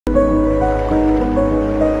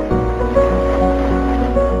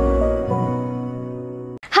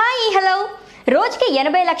రోజుకి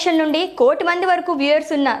 80 లక్షల నుండి కోటి మంది వరకు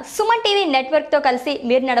వ్యూయర్స్ ఉన్న సుమన్ టీవీ నెట్వర్క్తో కలిసి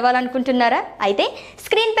మీరు నడవాలనుకుంటున్నారా? అయితే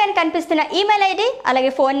స్క్రీన్ పైన కనిపిస్తున్న ఈమెయిల్ ఐడి అలాగే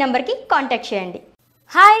ఫోన్ నెంబర్కి కాంటాక్ట్ చేయండి.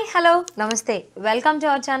 హాయ్, హలో, నమస్తే, వెల్కమ్ టు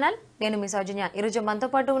అవర్ ఛానల్. నేను మీ సౌజన్య. ఈరోజు మనతో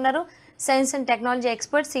పాటు ఉన్నారు science and technology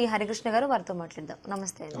expert C Harikrishna గారు. వారితో మాట్లాడదాం.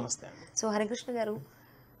 నమస్తే. నమస్తే. సో హరికృష్ణ గారు,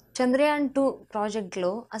 చంద్రయాన్ 2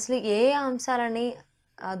 ప్రాజెక్ట్లో అసలు ఏ అంశాలని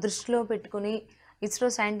దృష్టిలో పెట్టుకుని ఇస్రో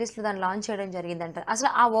సైంటిస్టులు దాన్ని లాంచ్ చేయడం జరిగిందంటారు? అసలు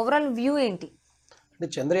ఆ ఓవరాల్ వ్యూ ఏంటి? అంటే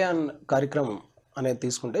చంద్రయాన్ కార్యక్రమం అనేది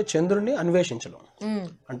తీసుకుంటే చంద్రుడిని అన్వేషించడం.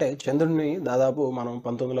 అంటే చంద్రుడిని దాదాపు మనం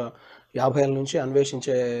 1950 నుంచి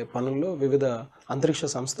అన్వేషించే పనుల్లో వివిధ అంతరిక్ష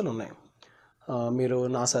సంస్థలు ఉన్నాయి. మీరు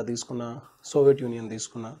నాసా తీసుకున్న, సోవియట్ యూనియన్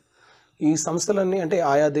తీసుకున్న, ఈ సంస్థలన్నీ అంటే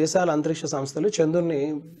ఆయా దేశాల అంతరిక్ష సంస్థలు చంద్రుడిని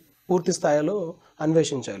పూర్తి స్థాయిలో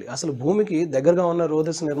అన్వేషించాలి. అసలు భూమికి దగ్గరగా ఉన్న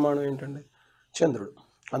రోదసి నిర్మాణం ఏంటండి? చంద్రుడు.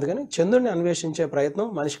 అందుకని చంద్రుడిని అన్వేషించే ప్రయత్నం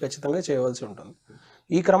మనిషి ఖచ్చితంగా చేయవలసి ఉంటుంది.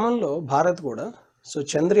 ఈ క్రమంలో భారత్ కూడా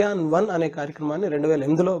చంద్రయాన్ 1 అనే కార్యక్రమాన్ని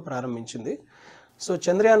 2008లో ప్రారంభించింది.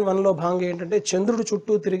 చంద్రయాన్ 1లో భాగంగా ఏంటంటే చంద్రుడి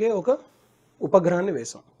చుట్టూ తిరిగే ఒక ఉపగ్రహాన్ని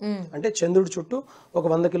వేశాం. అంటే చంద్రుడి చుట్టూ ఒక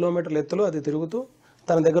 100 కిలోమీటర్ల ఎత్తులో అది తిరుగుతూ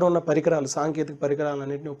తన దగ్గర ఉన్న పరికరాలు, సాంకేతిక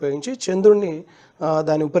పరికరాలన్నింటినీ ఉపయోగించి చంద్రుడిని,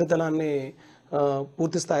 దాని ఉపరితలాన్ని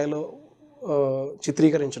పూర్తి స్థాయిలో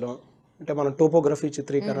చిత్రీకరించడం. అంటే మనం టోపోగ్రఫీ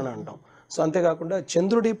చిత్రీకరణ అంటాం. అంతేకాకుండా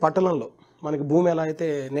చంద్రుడి పటలంలో మనకి భూమి ఎలా అయితే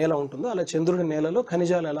నేల ఉంటుందో అలా చంద్రుడి నేలలో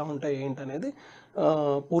ఖనిజాలు ఎలా ఉంటాయి ఏంటి అనేది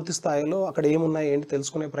పూర్తి స్థాయిలో అక్కడ ఏమున్నాయి ఏంటి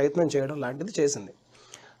తెలుసుకునే ప్రయత్నం చేయడం లాంటిది చేసింది.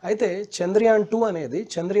 అయితే చంద్రయాన్ 2 అనేది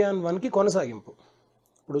చంద్రయాన్ 1కి కొనసాగింపు.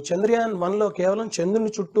 ఇప్పుడు చంద్రయాన్ 1లో కేవలం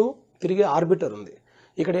చంద్రుని చుట్టూ తిరిగే ఆర్బిటర్ ఉంది.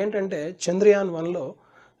 ఇక్కడ ఏంటంటే చంద్రయాన్ 1లో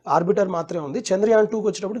ఆర్బిటర్ మాత్రమే ఉంది. చంద్రయాన్ 2కి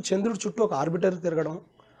వచ్చేటప్పుడు చంద్రుడి చుట్టూ ఒక ఆర్బిటర్ తిరగడం,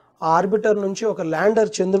 ఆ ఆర్బిటర్ నుంచి ఒక ల్యాండర్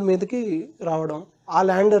చంద్రుడి మీదకి రావడం, ఆ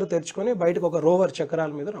ల్యాండర్ తెరుచుకొని బయటకు ఒక రోవర్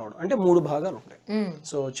చక్రాల మీద రావడం. అంటే 3 భాగాలు ఉంటాయి.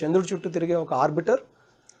 చంద్రుడి చుట్టూ తిరిగే ఒక ఆర్బిటర్,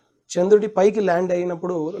 చంద్రుడి పైకి ల్యాండ్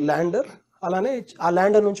అయినప్పుడు ల్యాండర్, అలానే ఆ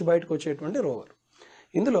ల్యాండర్ నుంచి బయటకు వచ్చేటువంటి రోవర్.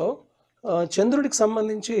 ఇందులో చంద్రుడికి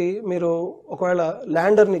సంబంధించి మీరు ఒకవేళ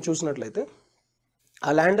ల్యాండర్ని చూసినట్లయితే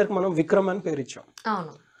ఆ ల్యాండర్కి మనం విక్రమ్ అని పేరు ఇచ్చాం.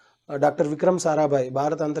 డాక్టర్ విక్రమ్ సారాభాయ్,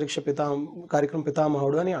 భారత అంతరిక్ష కార్యక్రమ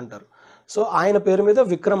పితామహుడు అని అంటారు. ఆయన పేరు మీద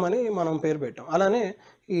విక్రమ్ అని మనం పేరు పెట్టాం. అలానే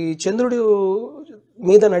ఈ చంద్రుడి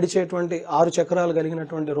మీద నడిచేటువంటి 6 చక్రాలు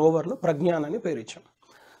కలిగినటువంటి రోవర్ను ప్రజ్ఞాన్ అని పేరు ఇచ్చాం.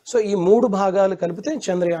 ఈ 3 భాగాలు కలిపితే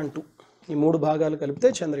చంద్రయాన్ 2. ఈ 3 భాగాలు కలిపితే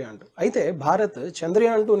చంద్రయాన్ 2. అయితే భారత్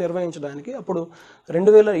చంద్రయాన్ 2 నిర్వహించడానికి అప్పుడు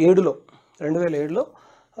 2007లో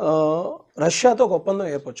రష్యాతో ఒక ఒప్పందం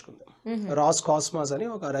ఏర్పరచుకుంది. రాస్ కాస్మాస్ అని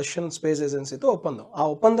ఒక రష్యన్ స్పేస్ ఏజెన్సీతో ఒప్పందం. ఆ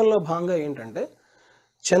ఒప్పందంలో భాగంగా ఏంటంటే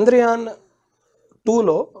చంద్రయాన్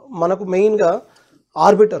 2లో మనకు మెయిన్గా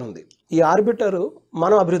ఆర్బిటర్ ఉంది. ఈ ఆర్బిటర్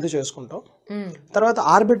మనం అభివృద్ధి చేసుకుంటాం. తర్వాత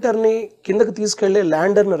ఆర్బిటర్ని కిందకి తీసుకెళ్లే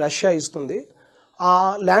ల్యాండర్ని రష్యా ఇస్తుంది. ఆ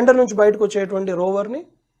ల్యాండర్ నుంచి బయటకు వచ్చేటువంటి రోవర్ని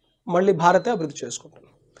మళ్ళీ భారతే అభివృద్ధి చేసుకుంటుంది.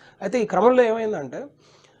 అయితే ఈ క్రమంలో ఏమైందంటే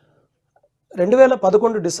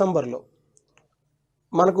 2011 డిసెంబర్లో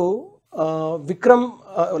మనకు విక్రమ్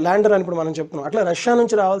ల్యాండర్ అని ఇప్పుడు మనం చెప్తున్నాం. అట్లా రష్యా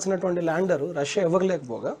నుంచి రావాల్సినటువంటి ల్యాండర్ రష్యా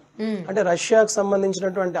ఇవ్వలేకపోగా, అంటే రష్యాకు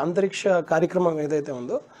సంబంధించినటువంటి అంతరిక్ష కార్యక్రమం ఏదైతే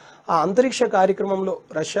ఉందో ఆ అంతరిక్ష కార్యక్రమంలో,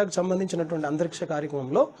 రష్యాకు సంబంధించినటువంటి అంతరిక్ష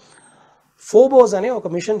కార్యక్రమంలో ఫోబోస్ అనే ఒక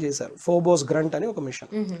మిషన్ చేశారు. ఫోబోస్ గ్రంట్ అని ఒక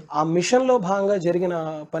మిషన్. ఆ మిషన్లో భాగంగా జరిగిన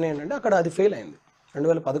పని ఏంటంటే అక్కడ అది ఫెయిల్ అయింది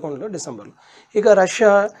 2011లో డిసెంబర్లో. ఇక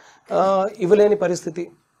రష్యా ఇవ్వలేని పరిస్థితి.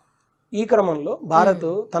 ఈ క్రమంలో భారత్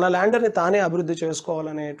తన ల్యాండర్ని తానే అభివృద్ధి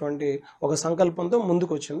చేసుకోవాలనేటువంటి ఒక సంకల్పంతో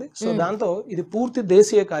ముందుకు వచ్చింది. దాంతో ఇది పూర్తి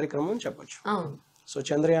దేశీయ కార్యక్రమం అని చెప్పొచ్చు.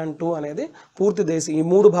 చంద్రయాన్ 2 అనేది పూర్తి దేశీయ, ఈ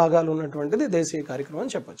 3 భాగాలు ఉన్నటువంటిది దేశీయ కార్యక్రమం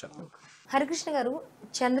అని చెప్పొచ్చు. హరికృష్ణ గారు,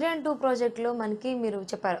 చంద్రయాన్ 2 ప్రాజెక్ట్లో మనకి మీరు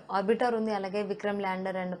చెప్పారు ఆర్బిటర్ ఉంది, అలాగే Vikram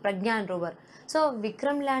lander and Pragyan rover.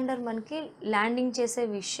 Vikram lander మనకి ల్యాండింగ్ చేసే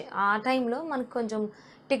ఆ టైంలో మనకు కొంచెం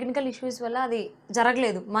టెక్నికల్ ఇష్యూస్ వల్ల అది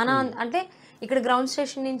జరగలేదు. అంటే ఇక్కడ గ్రౌండ్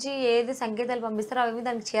స్టేషన్ నుంచి ఏది సంకేతాలు పంపిస్తారో అవి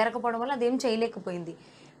దానికి చేరకపోవడం వల్ల అదేం చేయలేకపోయింది.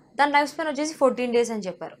 దాని లైఫ్ స్పాన్ వచ్చేసి 14 days అని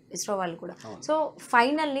చెప్పారు ఇస్రో వాళ్ళు కూడా.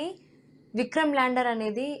 ఫైనల్లీ విక్రమ్ ల్యాండర్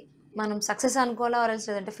అనేది మనం సక్సెస్ అనుకోవాలా,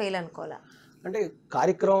 లేదంటే ఫెయిల్ అనుకోవాలా? అంటే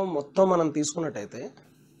కార్యక్రమం మొత్తం మనం తీసుకున్నట్టయితే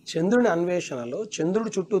చంద్రుని అన్వేషణలో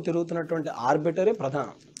చంద్రుడి చుట్టూ తిరుగుతున్నటువంటి ఆర్బిటరే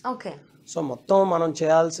ప్రధానం. ఓకే. మొత్తం మనం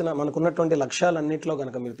చేయాల్సిన మనకున్నటువంటి లక్ష్యాలన్నింటిలో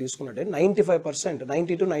కనుక మీరు తీసుకున్నట్టే 90%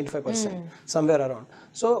 90 to 95% సమ్వేర్ అరౌండ్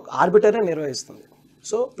ఆర్బిటరే నిర్వహిస్తుంది.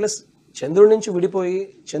 ప్లస్ చంద్రుడి నుంచి విడిపోయి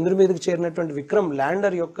చంద్రుడి మీదకి చేరినటువంటి విక్రమ్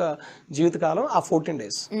ల్యాండర్ యొక్క జీవితకాలం ఆ 14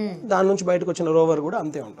 days. దాని నుంచి బయటకు వచ్చిన రోవర్ కూడా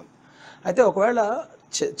అంతే ఉంటుంది. అయితే ఒకవేళ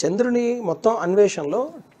చంద్రుని మొత్తం అన్వేషణలో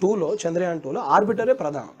చంద్రయాన్ 2లో ఆర్బిటరే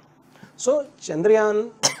ప్రధానం. చంద్రయాన్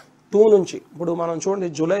 2 నుంచి ఇప్పుడు మనం చూడండి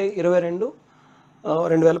జూలై 22,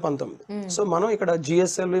 2019. మనం ఇక్కడ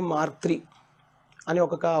GSLV Mark 3 అని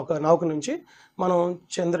ఒక నౌక నుంచి మనం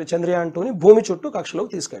చంద్రయాన్ 2ని భూమి చుట్టూ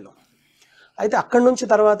కక్షలోకి తీసుకెళ్ళాం. అయితే అక్కడి నుంచి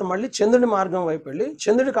తర్వాత మళ్ళీ చంద్రుడి మార్గం వైపు వెళ్ళి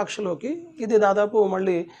చంద్రుడి కక్షలోకి ఇది దాదాపు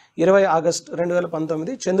మళ్ళీ 20 ఆగస్టు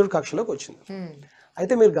 2019 చంద్రుడి కక్షలోకి వచ్చింది.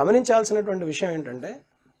 అయితే మీరు గమనించాల్సినటువంటి విషయం ఏంటంటే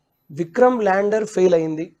విక్రమ్ ల్యాండర్ ఫెయిల్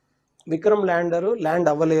అయింది, విక్రమ్ ల్యాండర్ ల్యాండ్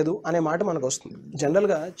అవ్వలేదు అనే మాట మనకు వస్తుంది.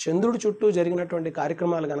 జనరల్గా చంద్రుడి చుట్టూ జరిగినటువంటి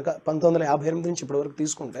కార్యక్రమాలు కనుక 1958 నుంచి ఇప్పటి వరకు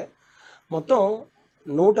తీసుకుంటే మొత్తం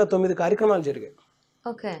 109 కార్యక్రమాలు జరిగాయి.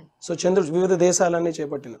 సో చంద్రుడు వివిధ దేశాలన్నీ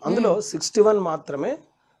చేపట్టింది. అందులో 61 మాత్రమే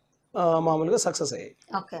మామూలుగా సక్సెస్ అయ్యాయి.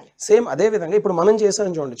 సేమ్ అదే విధంగా ఇప్పుడు మనం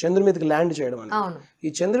చేసాం చూడండి, చంద్రుడి మీదకి ల్యాండ్ చేయడం అని. ఈ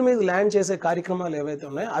చంద్రుడి మీద ల్యాండ్ చేసే కార్యక్రమాలు ఏవైతే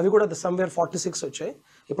ఉన్నాయో అవి కూడా సమ్వేర్ 46 వచ్చాయి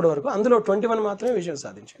ఇప్పటి వరకు. అందులో 21 మాత్రమే విజయం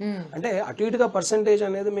సాధించాయి. అంటే అటు ఇటుగా పర్సంటేజ్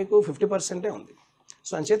అనేది మీకు 50% ఉంది.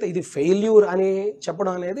 సో అంచేత ఇది ఫెయిల్యూర్ అని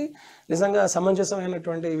చెప్పడం అనేది నిజంగా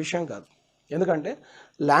సమంజసమైనటువంటి విషయం కాదు. ఎందుకంటే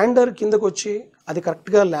ల్యాండర్ కిందకు వచ్చి అది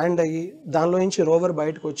కరెక్ట్గా ల్యాండ్ అయ్యి దానిలో నుంచి రోవర్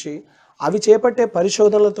బయటకు వచ్చి అవి చేపట్టే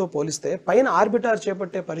పరిశోధనలతో పోలిస్తే పైన ఆర్బిటార్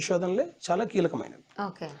చేపట్టే పరిశోధనలే చాలా కీలకమైనవి.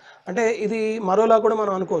 అంటే ఇది మరోలా కూడా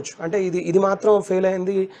మనం అనుకోవచ్చు, అంటే ఇది మాత్రం ఫెయిల్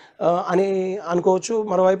అయింది అని అనుకోవచ్చు.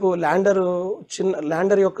 మరోవైపు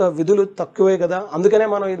ల్యాండర్ యొక్క విధులు తక్కువే కదా, అందుకనే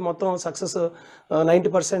మనం ఇది మొత్తం సక్సెస్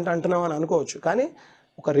 90% అంటున్నాం అని అనుకోవచ్చు. కానీ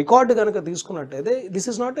ఒక రికార్డు కనుక తీసుకున్నట్టయితే this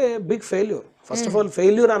is not a big failure. First of all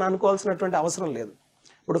failure అని అనుకోవాల్సినటువంటి అవసరం లేదు.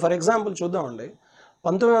 ఇప్పుడు ఫర్ ఎగ్జాంపుల్ చూద్దామండి,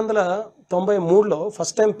 1993లో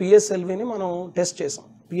ఫస్ట్ టైం పిఎస్ఎల్విని మనం టెస్ట్ చేసాం.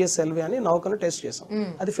 పిఎస్ఎల్వి అని నౌకను టెస్ట్ చేసాం,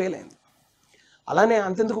 అది ఫెయిల్ అయింది. అలానే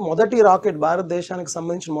అంతెందుకు మొదటి రాకెట్, భారతదేశానికి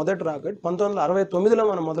సంబంధించిన మొదటి రాకెట్ 1969లో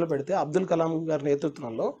మనం మొదలు పెడితే అబ్దుల్ కలాం గారి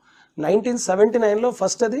నేతృత్వంలో 1979లో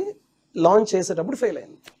ఫస్ట్ అది లాంచ్ చేసేటప్పుడు ఫెయిల్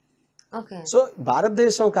అయింది. సో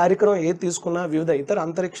భారతదేశం కార్యక్రమం ఏది తీసుకున్నా, వివిధ ఇతర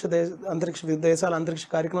వివిధ దేశాల అంతరిక్ష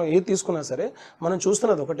కార్యక్రమం ఏది తీసుకున్నా సరే మనం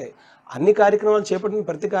చూస్తున్నది ఒకటే, అన్ని కార్యక్రమాలు చేపట్టిన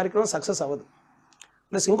ప్రతి కార్యక్రమం సక్సెస్ అవ్వదు.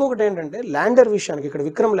 ప్లస్ ఇంకొకటి ఏంటంటే ల్యాండర్ విషయానికి, ఇక్కడ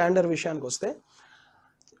విక్రమ్ ల్యాండర్ విషయానికి వస్తే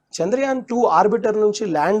చంద్రయాన్ 2 ఆర్బిటర్ నుంచి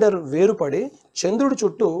ల్యాండర్ వేరుపడి చంద్రుడి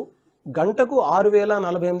చుట్టూ గంటకు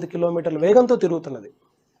 6048 కిలోమీటర్ల వేగంతో తిరుగుతున్నది.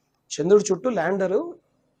 చంద్రుడి చుట్టూ ల్యాండరు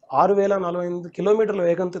 6048 కిలోమీటర్ల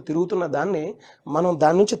వేగంతో తిరుగుతున్న దాన్ని మనం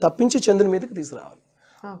దాని నుంచి తప్పించి చంద్రుని మీదకి తీసుకురావాలి.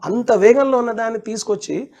 అంత వేగంలో ఉన్న దాన్ని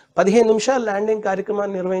తీసుకొచ్చి 15 నిమిషాలు ల్యాండింగ్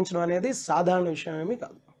కార్యక్రమాన్ని నిర్వహించడం అనేది సాధారణ విషయం ఏమీ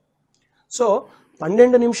కాదు. సో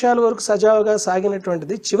 12 నిమిషాల వరకు సజావుగా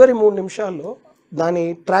సాగినటువంటిది చివరి 3 నిమిషాల్లో దాని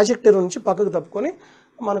ట్రాజెక్టరీ నుంచి పక్కకు తప్పుకొని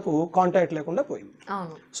మనకు కాంటాక్ట్ లేకుండా పోయింది.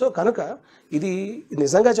 సో కనుక ఇది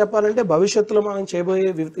నిజంగా చెప్పాలంటే భవిష్యత్తులో మనం చేయబోయే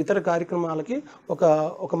ఇతర కార్యక్రమాలకి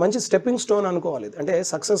ఒక మంచి స్టెప్పింగ్ స్టోన్ అనుకోవాలి. అంటే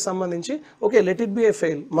సక్సెస్ సంబంధించి okay, let it be A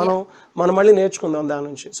fail, మనం మళ్ళీ నేర్చుకుందాం దాని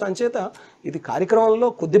నుంచి. సో అంచేత ఇది కార్యక్రమంలో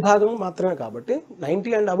కొద్ది భాగం మాత్రమే కాబట్టి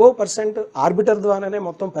 90 and above% ఆర్బిటర్ ద్వారానే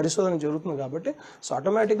మొత్తం పరిశోధన జరుగుతుంది కాబట్టి సో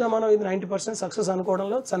ఆటోమేటిక్గా మనం ఇది 90% సక్సెస్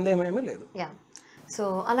అనుకోవడంలో సందేహం ఏమీ లేదు. సో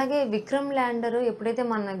అలాగే విక్రమ్ ల్యాండర్ ఎప్పుడైతే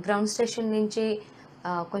మన గ్రౌండ్ స్టేషన్ నుంచి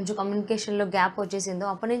కొంచెం కమ్యూనికేషన్లో గ్యాప్ వచ్చేసిందో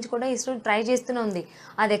అప్పటి నుంచి కూడా ఇస్రో ట్రై చేస్తూనే ఉంది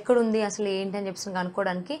అది ఎక్కడుంది అసలు ఏంటి అని చెప్పి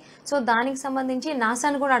కనుక్కోవడానికి. సో దానికి సంబంధించి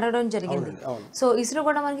నాసాని కూడా అడగడం జరిగింది. సో ఇస్రో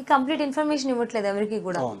కూడా మనకి కంప్లీట్ ఇన్ఫర్మేషన్ ఇవ్వట్లేదు ఎవరికి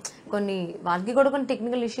కూడా, వాళ్ళకి కూడా కొన్ని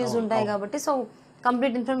టెక్నికల్ ఇష్యూస్ ఉంటాయి కాబట్టి సో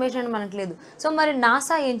కంప్లీట్ ఇన్ఫర్మేషన్ మనకు లేదు. సో మరి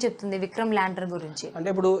నాసా ఏం చెప్తుంది విక్రమ్ ల్యాండర్ గురించి? అంటే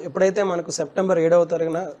ఎప్పుడైతే మనకు సెప్టెంబర్ 7వ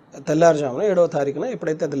తారీఖున తెల్లారుజామున 7వ తారీఖున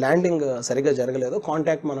ఎప్పుడైతే అది ల్యాండింగ్ సరిగ్గా జరగలేదో,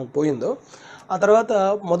 కాంటాక్ట్ మనకు పోయిందో, ఆ తర్వాత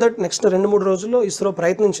నెక్స్ట్ 2-3 రోజుల్లో ఇస్రో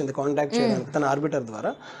ప్రయత్నించింది కాంటాక్ట్ చేయడానికి తన ఆర్బిటర్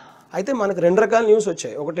ద్వారా. అయితే మనకు 2 రకాల న్యూస్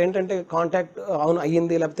వచ్చాయి. ఒకటి ఏంటంటే కాంటాక్ట్ అవును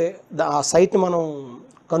అయ్యింది, లేకపోతే ఆ సైట్ని మనం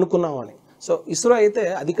కనుక్కున్నామని. సో ఇస్రో అయితే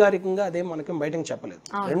అధికారికంగా అదేం మనకి బయటకు చెప్పలేదు.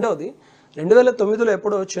 రెండవది 2009లో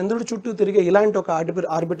ఎప్పుడో చంద్రుడి చుట్టూ తిరిగే ఇలాంటి ఒక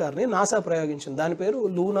ఆర్బిటర్ని నాసా ప్రయోగించింది. దాని పేరు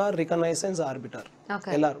లూనార్ రికగ్నైసెన్స్ ఆర్బిటర్,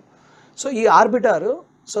 LR. సో ఈ ఆర్బిటర్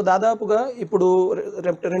సో దాదాపుగా ఇప్పుడు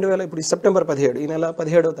ఇప్పుడు సెప్టెంబర్ 17, ఈ నెల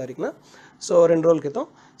 17వ తారీఖున, సో 2 రోజుల క్రితం,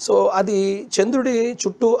 సో అది చంద్రుడి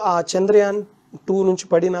చుట్టూ ఆ చంద్రయాన్ 2 నుంచి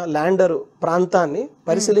పడిన ల్యాండర్ ప్రాంతాన్ని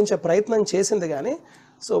పరిశీలించే ప్రయత్నం చేసింది కానీ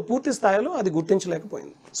సో పూర్తి స్థాయిలో అది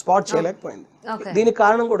గుర్తించలేకపోయింది, స్పాట్ చేయలేకపోయింది. దీనికి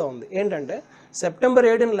కారణం కూడా ఉంది. ఏంటంటే సెప్టెంబర్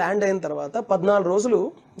 7న ల్యాండ్ అయిన తర్వాత 14 రోజులు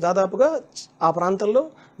దాదాపుగా ఆ ప్రాంతంలో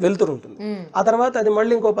వెలుతురు ఉంటుంది. ఆ తర్వాత అది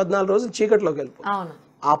మళ్ళీ ఇంకో 14 రోజులు చీకటిలోకి వెళ్ళిపోతుంది.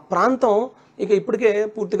 ఆ ప్రాంతం ఇక ఇప్పటికే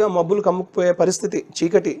పూర్తిగా మబ్బులు కమ్ముకుపోయే పరిస్థితి,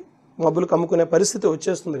 చీకటి మబ్బులు కమ్ముకునే పరిస్థితి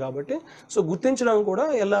వచ్చేస్తుంది కాబట్టి సో గుర్తించడం కూడా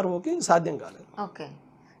LROకి సాధ్యం కాలేదు. ఓకే,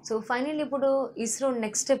 సో ఫైనల్ ఇప్పుడు ఇస్రో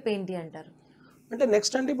నెక్స్ట్ స్టెప్ ఏంటి అంటారు? అంటే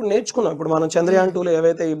నెక్స్ట్ అంటే ఇప్పుడు నేర్చుకున్నాం, ఇప్పుడు మనం చంద్రయాన్ 2లో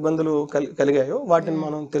ఏవైతే ఇబ్బందులు కలిగాయో వాటిని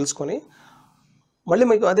మనం తెలుసుకొని మళ్ళీ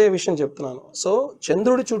మీకు అదే విషయం చెప్తున్నాను. సో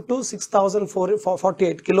చంద్రుడి చుట్టూ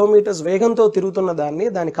 6048 కిలోమీటర్స్ వేగంతో తిరుగుతున్న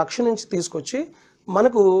దాని కక్ష నుంచి తీసుకొచ్చి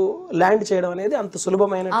మనకు ల్యాండ్ చేయడం అనేది అంత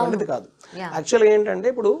సులభమైనటువంటిది కాదు. యాక్చువల్గా ఏంటంటే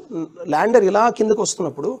ఇప్పుడు ల్యాండర్ ఇలా కిందకు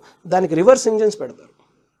వస్తున్నప్పుడు దానికి రివర్స్ ఇంజిన్స్ పెడతారు.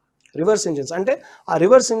 రివర్స్ ఇంజిన్స్ అంటే ఆ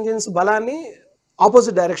రివర్స్ ఇంజిన్స్ బలాన్ని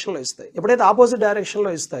ఆపోజిట్ డైరెక్షన్లో ఇస్తాయి. ఎప్పుడైతే ఆపోజిట్ డైరెక్షన్లో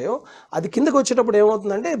ఇస్తాయో అది కిందకి వచ్చేటప్పుడు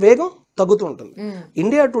ఏమవుతుందంటే వేగం తగ్గుతూ ఉంటుంది.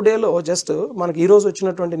 ఇండియా టుడేలో జస్ట్ మనకి ఈ రోజు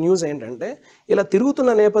వచ్చినటువంటి న్యూస్ ఏంటంటే ఇలా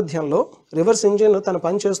తిరుగుతున్న నేపథ్యంలో రివర్స్ ఇంజిన్ తన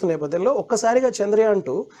పని చేస్తున్న నేపథ్యంలో ఒక్కసారిగా చంద్రయాన్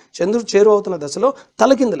 2 చంద్రుడు చేరువవుతున్న దశలో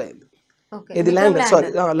తలకిందులైంది. ఇది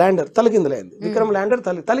ల్యాండర్ తలకిందులైంది. విక్రమ్ ల్యాండర్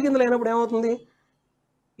తలకిందులైనప్పుడు ఏమవుతుంది,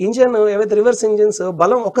 ఇంజిన్ ఏవైతే రివర్స్ ఇంజిన్స్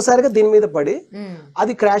బలం ఒక్కసారిగా దీని మీద పడి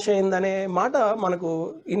అది క్రాష్ అయిందనే మాట మనకు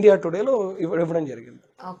ఇండియా టుడేలో ఇవ్వడం జరిగింది.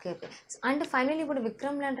 Okay okay. అంటే ఫైనల్లీ ఇప్పుడు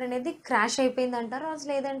విక్రమ్ ల్యాండర్ అనేది క్రాష్ అయిపోయింది అంటారు అసలు,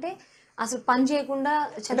 లేదంటే అసలు పని చేయకుండా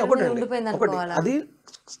ఉండిపోయింది అనుకోవాలా? అది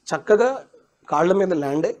చక్కగా కాళ్ళ మీద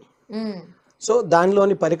ల్యాండ్ అయ్యి సో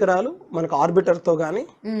దానిలోని పరికరాలు మనకు ఆర్బిటర్తో కానీ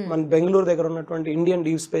మన బెంగళూరు దగ్గర ఉన్నటువంటి ఇండియన్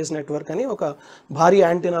డీప్ స్పేస్ నెట్వర్క్ అని ఒక భారీ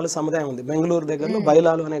యాంటీనాల సముదాయం ఉంది బెంగళూరు దగ్గరలో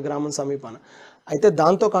బైలాలు అనే గ్రామం సమీపాన. అయితే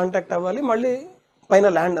దాంతో కాంటాక్ట్ అవ్వాలి, మళ్ళీ పైన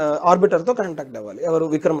ఆర్బిటర్తో కాంటాక్ట్ అవ్వాలి ఎవరు,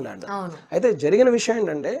 విక్రమ్ ల్యాండర్. అయితే జరిగిన విషయం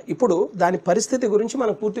ఏంటంటే ఇప్పుడు దాని పరిస్థితి గురించి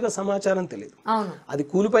మనకు పూర్తిగా సమాచారం తెలియదు. అది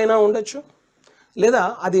కూలిపైన ఉండొచ్చు, లేదా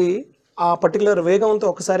అది ఆ పర్టికులర్ వేగంతో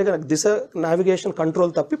ఒకసారిగా దిశ నావిగేషన్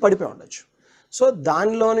కంట్రోల్ తప్పి పడిపోయి ఉండొచ్చు. సో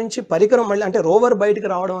దానిలో నుంచి పరికరం మళ్ళీ అంటే రోవర్ బయటికి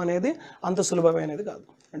రావడం అనేది అంత సులభమైనది కాదు.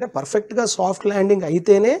 అంటే పర్ఫెక్ట్గా సాఫ్ట్ ల్యాండింగ్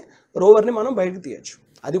అయితేనే రోవర్ని మనం బయటకు తీయచ్చు.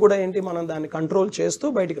 అది కూడా ఏంటి, మనం దాన్ని కంట్రోల్ చేస్తూ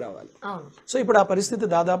బయటికి రావాలి. సో ఇప్పుడు ఆ పరిస్థితి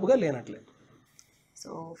దాదాపుగా లేనట్లే. సో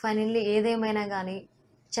ఫైనల్లీ ఏదేమైనా కానీ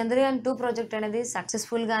చంద్రయాన్ 2 ప్రాజెక్ట్ అనేది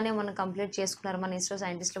సక్సెస్ఫుల్గానే మనం కంప్లీట్ చేసుకున్నారు మన ఇస్రో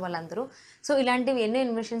సైంటిస్టులు వాళ్ళందరూ. సో ఇలాంటివి ఎన్నో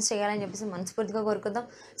ఇన్వెషన్స్ చేయాలని చెప్పేసి మనస్ఫూర్తిగా కోరుకుందాం.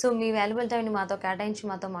 సో మీ వాల్యుబుల్ టైంని మాతో కేటాయించి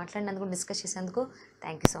మాతో మాట్లాడినందుకు, డిస్కస్ చేసేందుకు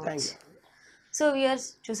thank you so much. So viewers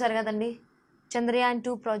చూసారు కదండి, చంద్రయాన్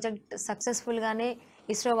 2 ప్రాజెక్ట్ సక్సెస్ఫుల్గానే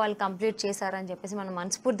ఇస్రో వాళ్ళు కంప్లీట్ చేశారని చెప్పేసి మనం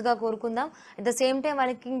మనస్ఫూర్తిగా కోరుకుందాం. అట్ ద సేమ్ టైం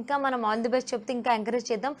వాళ్ళకి ఇంకా మనం ఆల్ ది బెస్ట్ చెప్తే ఇంకా ఎంకరేజ్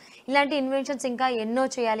చేద్దాం, ఇలాంటి ఇన్వెన్షన్స్ ఇంకా ఎన్నో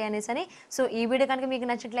చేయాలి అనేసి. సో ఈ వీడియో కనుక మీకు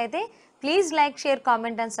నచ్చినట్లయితే please like, share,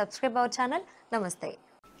 comment and subscribe our channel. నమస్తే.